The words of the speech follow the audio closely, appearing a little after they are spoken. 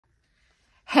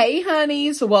Hey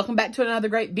honeys, welcome back to another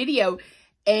great video.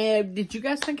 And did you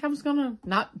guys think I was gonna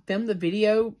not film the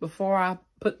video before I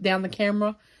put down the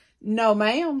camera? No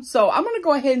ma'am. So I'm gonna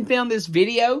go ahead and film this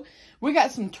video. We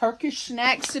got some Turkish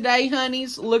snacks today,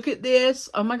 honeys. Look at this.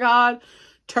 Oh my god.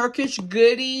 Turkish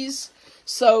goodies.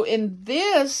 So in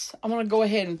this, I'm gonna go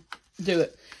ahead and do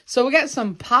it. So we got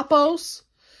some Papos.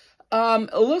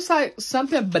 It looks like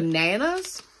something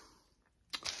bananas.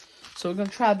 So we're gonna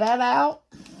try that out.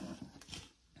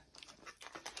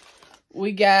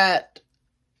 We got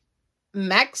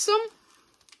Maxim.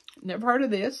 Never heard of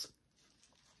this.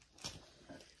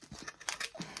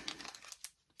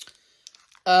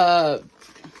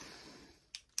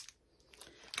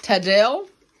 Tadel.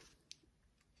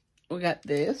 We got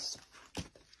this.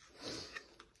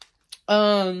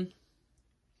 Subsudi.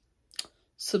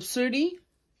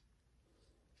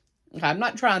 Okay, I'm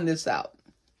not trying this out.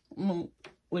 I'm gonna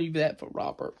leave that for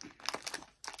Robert.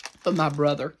 For my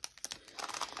brother.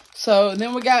 So,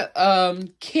 then we got,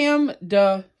 Kim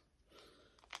de,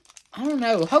 I don't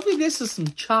know. Hopefully this is some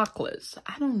chocolates.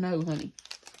 I don't know, honey.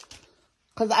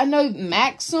 Because I know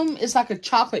Maxim is like a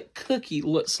chocolate cookie,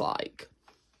 looks like.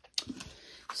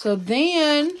 So,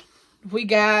 then we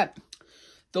got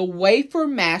the Wafer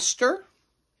Master.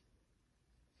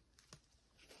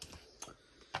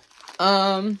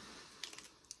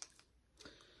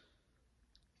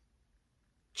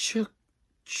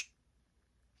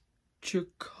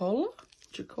 Chocota?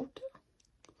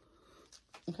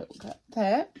 Okay, we got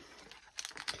that.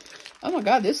 Oh my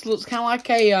god, this looks kind of like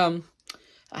a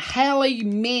Holly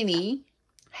Mini.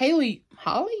 Holly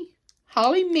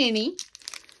Mini.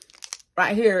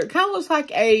 Right here. It kind of looks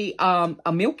like a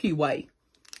Milky Way.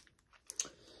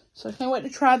 So I can't wait to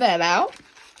try that out.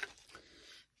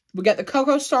 We got the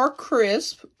Cocoa Star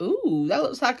Crisp. Ooh, that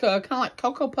looks like kind of like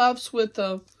Cocoa Puffs with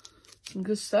some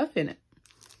good stuff in it.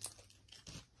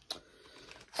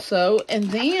 So, and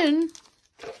then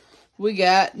we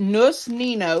got Nuss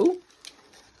Nino.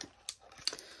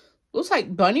 Looks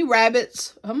like bunny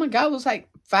rabbits. Oh my god, looks like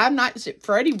Five Nights at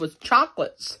Freddy with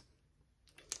chocolates.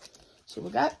 So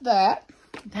we got that.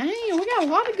 Dang, we got a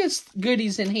lot of good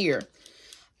goodies in here.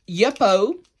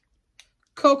 Yuppo.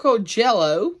 Cocoa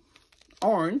Jello.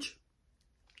 Orange.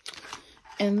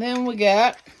 And then we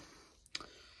got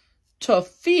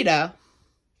Tofita.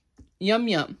 Yum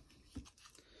Yum.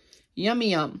 Yummy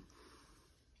yum.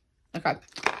 Okay.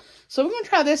 So we're going to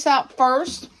try this out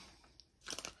first.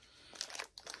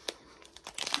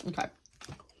 Okay.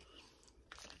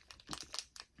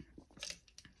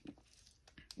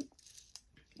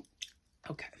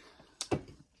 Okay.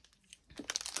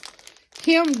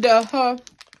 Kim de her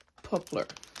Poplar.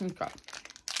 Okay.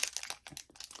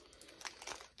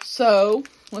 So,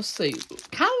 let's see.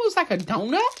 Kind of looks like a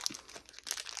donut.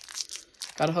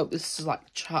 Gotta hope this is like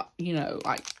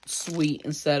like sweet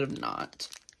instead of not.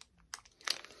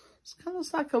 It's kind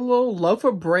of like a little loaf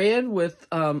of bread with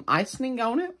icing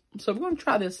on it. So we're going to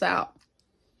try this out.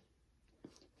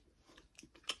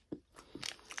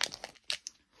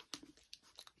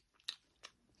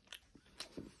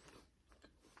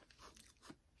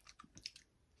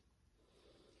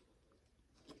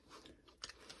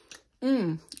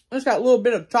 It's got a little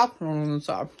bit of chocolate on the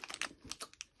side.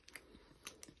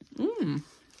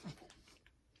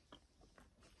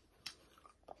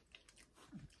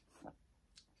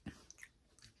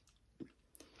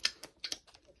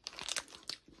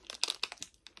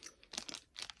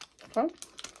 Okay.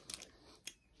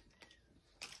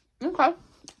 Okay.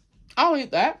 I'll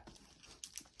eat that.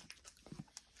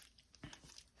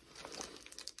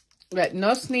 We got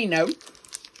Nuss Nino.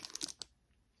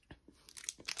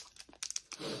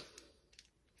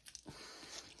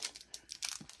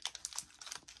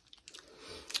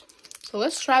 So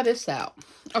let's try this out.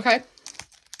 Okay.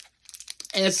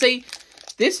 And see,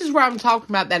 this is where I'm talking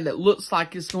about that it looks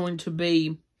like it's going to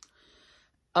be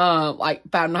like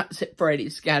Five Nights at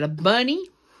Freddy's. Got a bunny.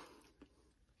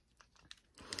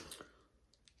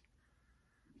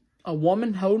 A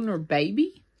woman holding her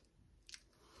baby.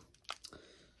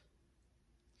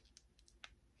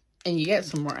 And you get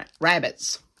some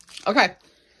rabbits. Okay.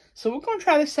 So we're going to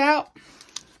try this out.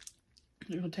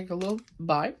 We're going to take a little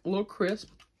bite. A little crisp.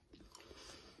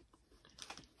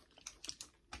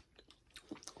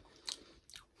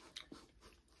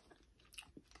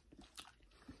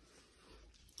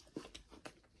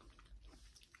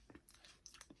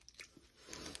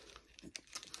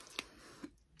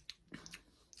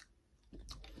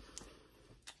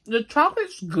 The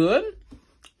chocolate's good.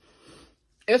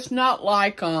 It's not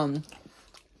like, I'm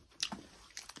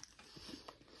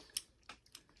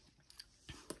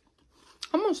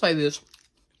gonna say this.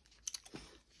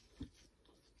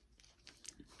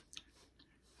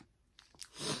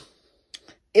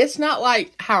 It's not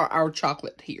like how our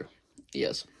chocolate here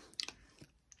is.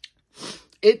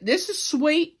 This is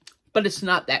sweet, but it's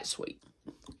not that sweet.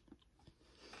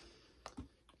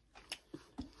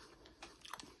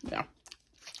 Yeah.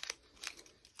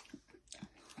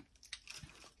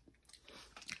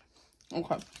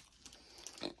 Okay.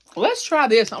 Let's try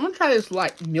this. I'm going to try this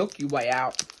like Milky Way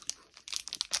out.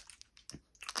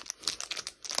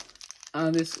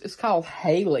 This is called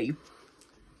Haley.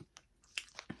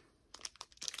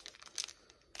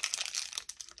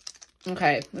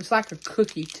 Okay, it's like a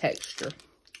cookie texture.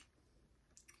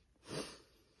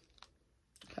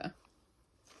 Okay.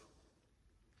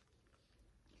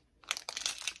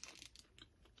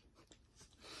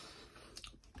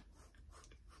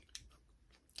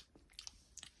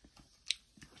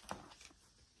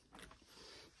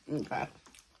 Okay.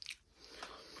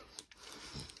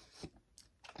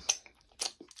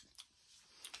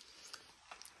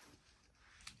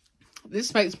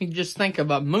 This makes me just think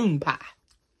of a moon pie.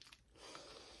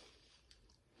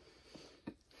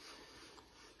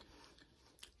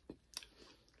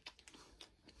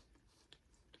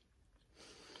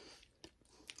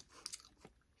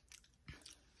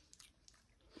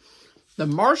 The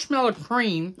marshmallow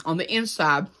cream on the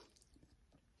inside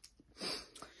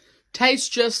tastes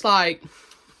just like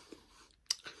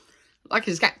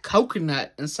it's got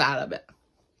coconut inside of it.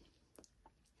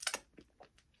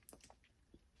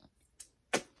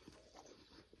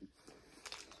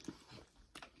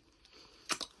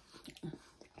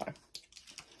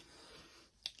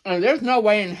 And there's no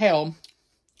way in hell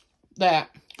that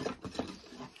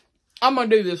I'm going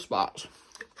to do this box.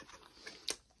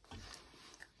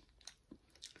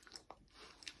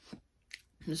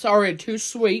 It's already too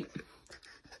sweet.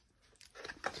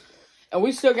 And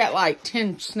we still got like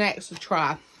 10 snacks to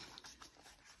try.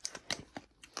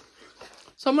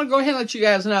 So I'm going to go ahead and let you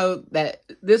guys know that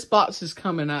this box is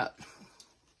coming up.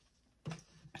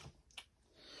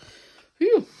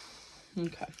 Phew.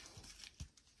 Okay.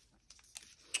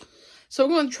 So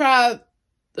we're going to try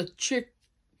the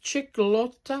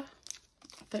chicolotta. I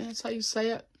think that's how you say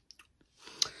it.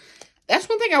 That's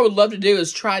one thing I would love to do,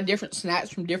 is try different snacks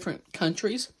from different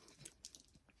countries.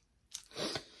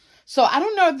 So I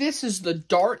don't know if this is the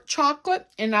dark chocolate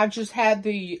and I just had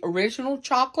the original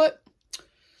chocolate,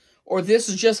 or this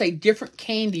is just a different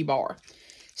candy bar.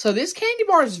 So this candy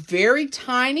bar is very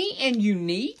tiny and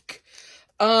unique.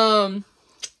 And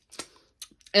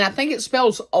I think it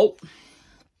spells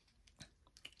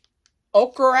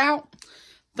ochre out.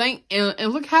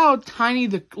 And look how tiny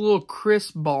the little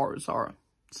crisp bars are.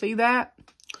 See that?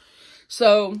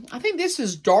 So I think this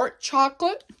is dark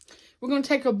chocolate. We're going to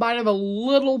take a bite of a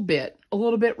little bit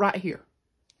right here.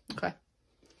 Okay.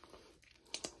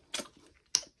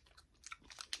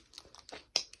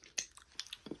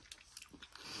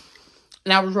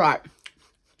 And I was right.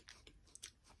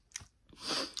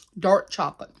 Dark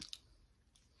chocolate.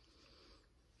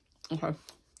 Okay.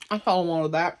 I follow all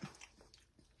of that.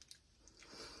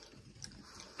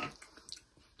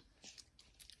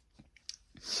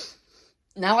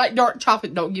 Now, I like dark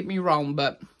chocolate, don't get me wrong,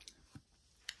 but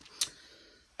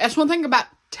that's one thing about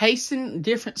tasting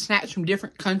different snacks from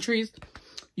different countries.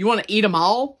 You want to eat them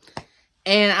all.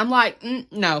 And I'm like,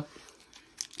 no.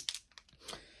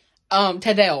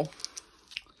 Tadel.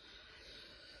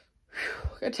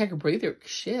 Gotta take a breather.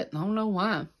 Shit, I don't know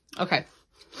why. Okay.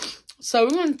 So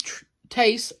we're going to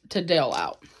taste Tadel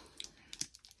out.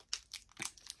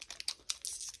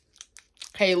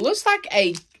 Okay, it looks like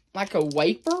a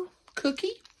wafer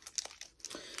cookie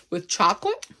with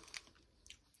chocolate.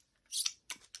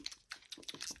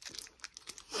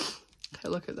 Okay,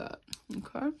 look at that.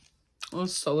 Okay.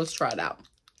 So let's try it out.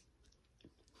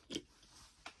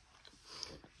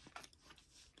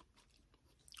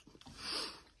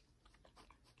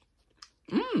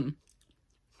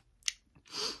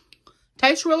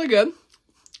 Tastes really good.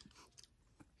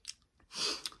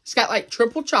 It's got like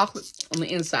triple chocolate on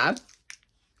the inside.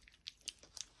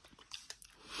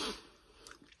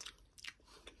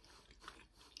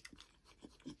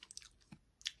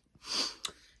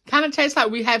 Kind of tastes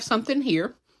like we have something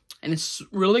here. And it's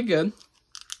really good.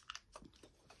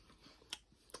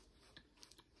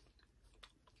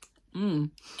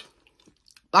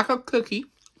 Like a cookie.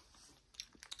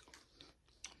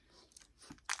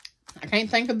 I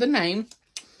can't think of the name.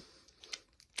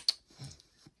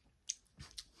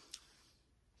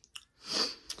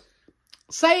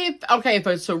 Say if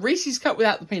it's a Reese's cup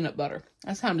without the peanut butter.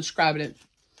 That's how I'm describing it.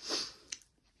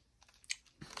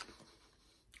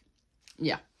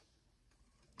 Yeah.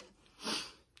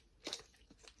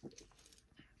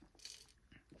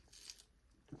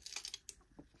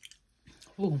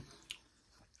 Ooh.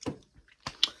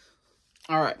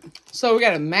 Alright. So we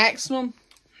got a Maximum.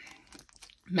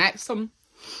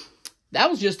 That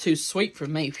was just too sweet for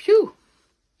me. Phew.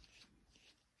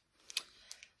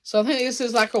 So I think this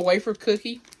is like a wafer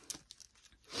cookie.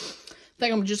 I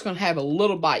think I'm just going to have a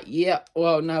little bite. Yeah.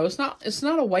 Well, no, it's not. It's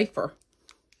not a wafer.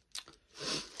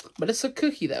 But it's a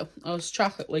cookie, though. Oh, it's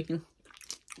chocolate leaking.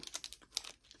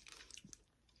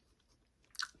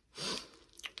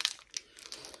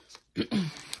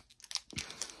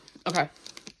 Okay.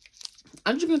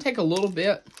 I'm just going to take a little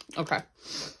bit. Okay.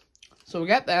 So we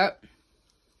got that.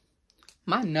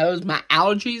 My nose, my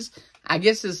allergies. I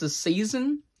guess it's the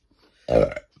season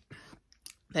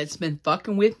that's been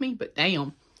fucking with me. But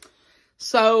damn.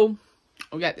 So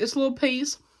we got this little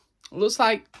piece. It looks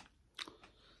like...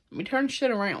 Let me turn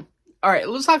shit around. Alright, it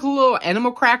looks like a little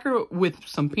animal cracker with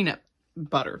some peanut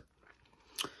butter.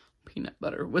 Peanut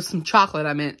butter. With some chocolate,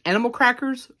 I meant. Animal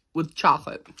crackers with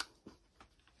chocolate.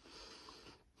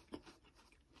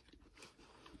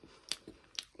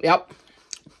 Yep.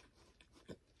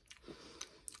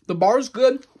 The bar's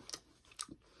good.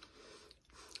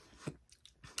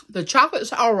 The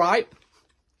chocolate's alright.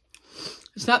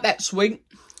 It's not that sweet.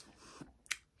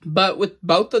 But with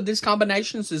both of these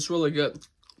combinations, it's really good.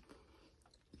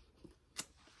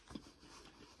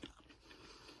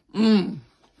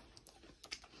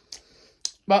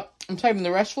 But I'm saving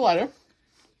the rest for later.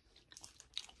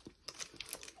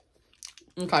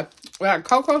 Okay. We got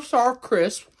Cocoa Star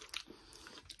Crisp.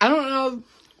 I don't know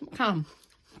what kind of...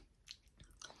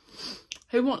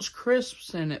 Who wants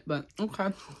crisps in it, but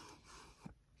okay.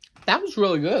 That was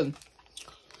really good.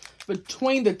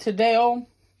 Between the Tadale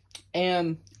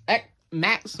and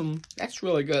Maxim, that's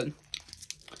really good.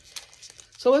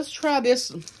 So let's try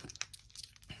this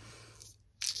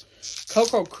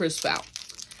Cocoa Crisp out.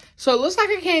 So it looks like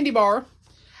a candy bar.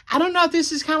 I don't know if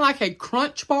this is kind of like a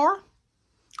crunch bar.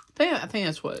 I think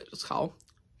that's what it's called.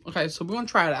 Okay, so we're going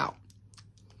to try it out.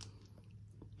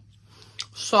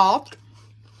 Soft.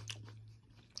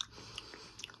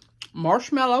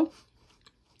 Marshmallow.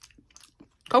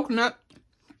 Coconut.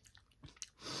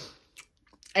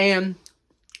 And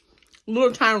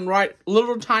little tiny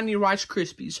Rice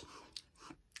Krispies.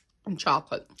 And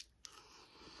chocolate.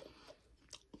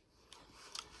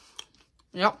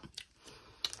 Yep.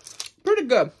 Pretty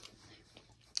good.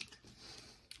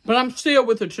 But I'm still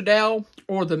with the Tadale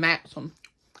or the Maxim.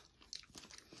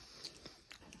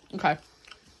 Okay.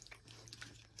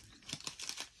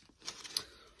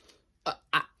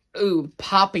 Ooh,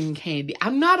 popping candy.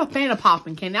 I'm not a fan of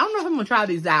popping candy. I don't know if I'm going to try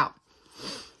these out.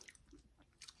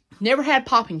 Never had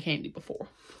popping candy before.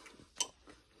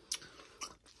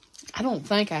 I don't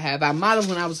think I have. I might have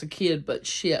when I was a kid, but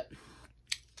shit.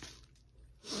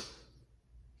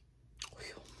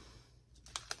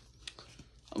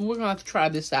 We're going to have to try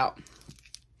this out.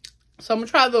 So I'm going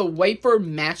to try the Wafer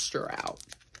Master out.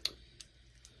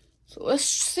 So let's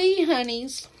see,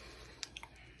 honeys.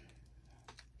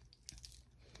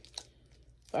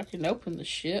 If I can open the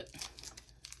shit.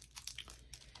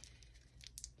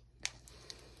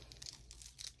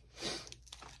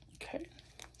 Okay.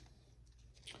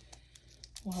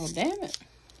 Well, damn it.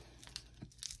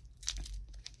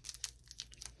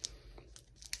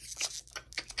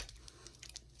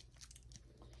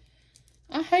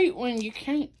 I hate when you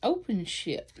can't open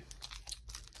shit.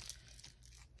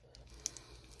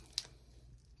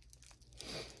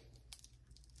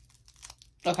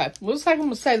 Okay, looks like I'm going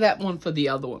to save that one for the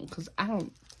other one. Because I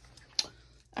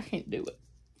can't do it.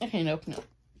 I can't open it.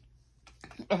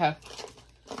 Okay.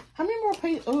 How many more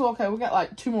pieces? Oh, okay, we got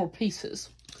like 2 more pieces.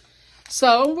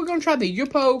 So, we're going to try the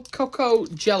Yupo Cocoa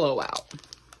Jello out.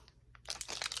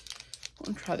 I'm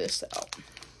going to try this out.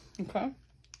 Okay.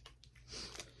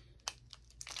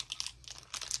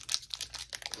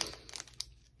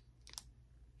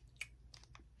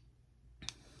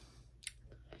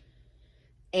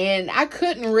 And I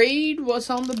couldn't read what's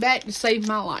on the back to save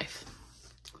my life.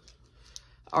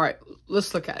 Alright,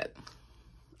 let's look at it.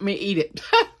 I mean, eat it.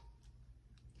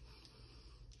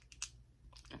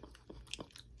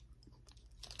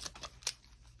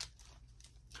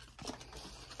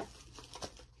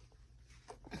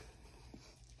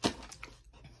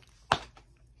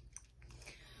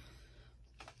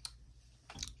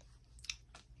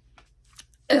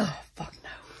 Ugh, fuck no.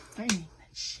 I ain't eating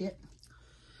that shit.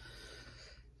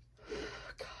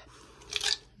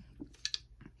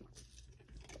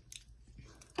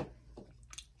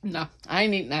 No, I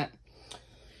ain't eating that.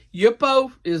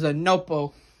 Yupo is a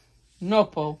nopo.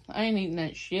 Nopo. I ain't eating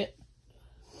that shit.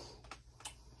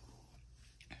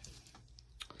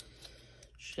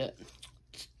 Shit.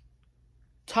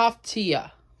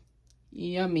 Tortilla.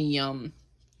 Yummy yum.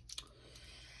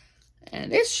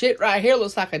 And this shit right here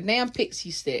looks like a damn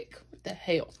pixie stick. What the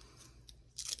hell?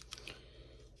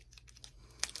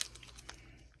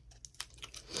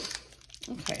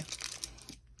 Okay.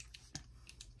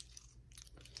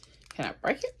 Can I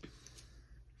break it?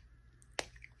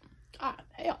 God,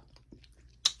 hell.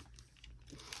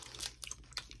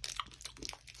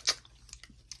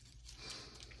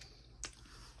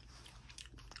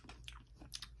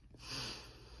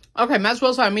 Okay, might as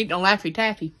well say I'm eating a Laffy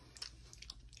Taffy.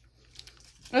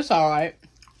 It's alright.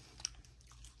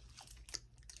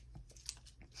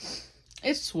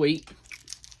 It's sweet.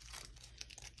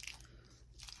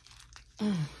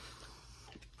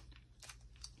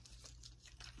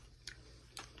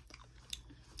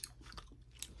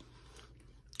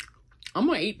 I'm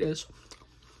gonna eat this.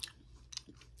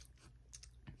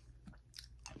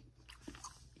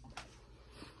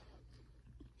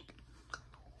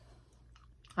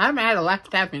 I haven't had a Laffy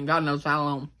Taffy in God knows how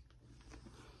long.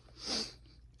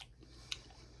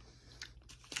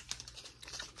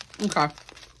 Okay.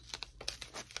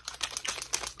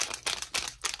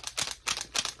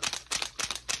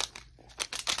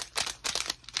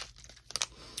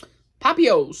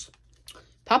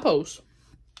 Papos.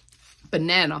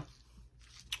 Banana.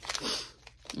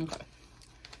 Okay.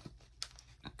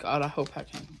 God, I hope I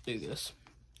can do this.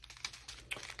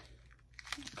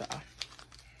 God.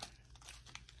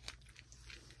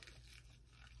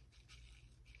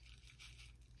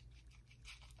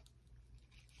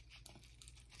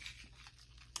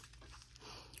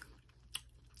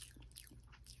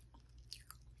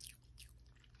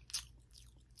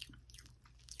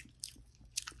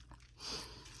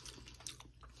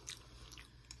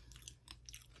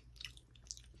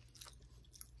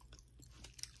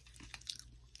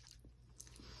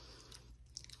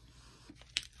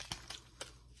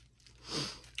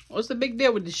 What's the big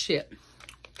deal with this shit?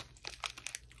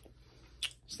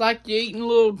 It's like you're eating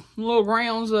little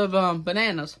rounds of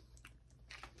bananas.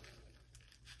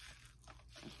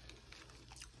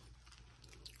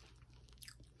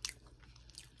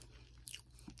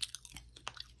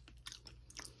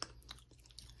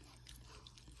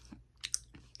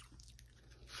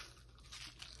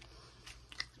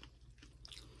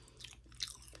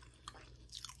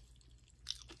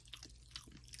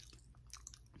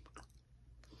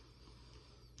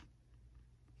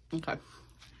 Okay.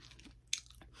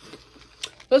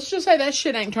 Let's just say that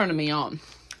shit ain't turning me on.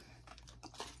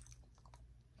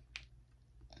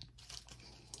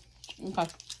 Okay.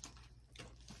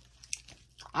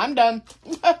 I'm done.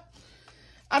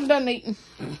 I'm done eating.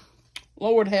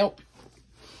 Lord help.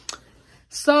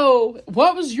 So,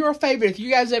 what was your favorite? If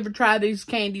you guys ever tried these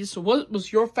candies, so what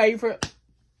was your favorite?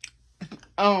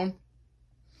 Certainly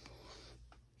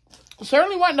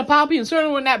wasn't the poppy, and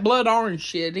certainly wasn't that blood orange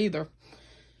shit either.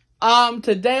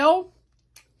 Tadale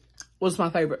was my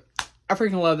favorite. I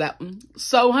freaking love that one.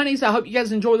 So, honeys, I hope you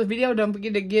guys enjoyed the video. Don't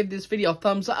forget to give this video a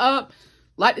thumbs up.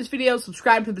 Like this video.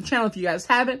 Subscribe to the channel if you guys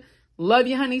haven't. Love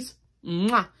you, honeys.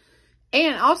 Mwah.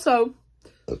 And also,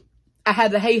 I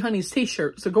had the Hey Hunnies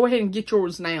T-Shirt. So, go ahead and get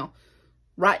yours now.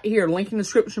 Right here. Link in the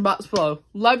description box below.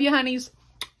 Love you, honeys.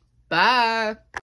 Bye.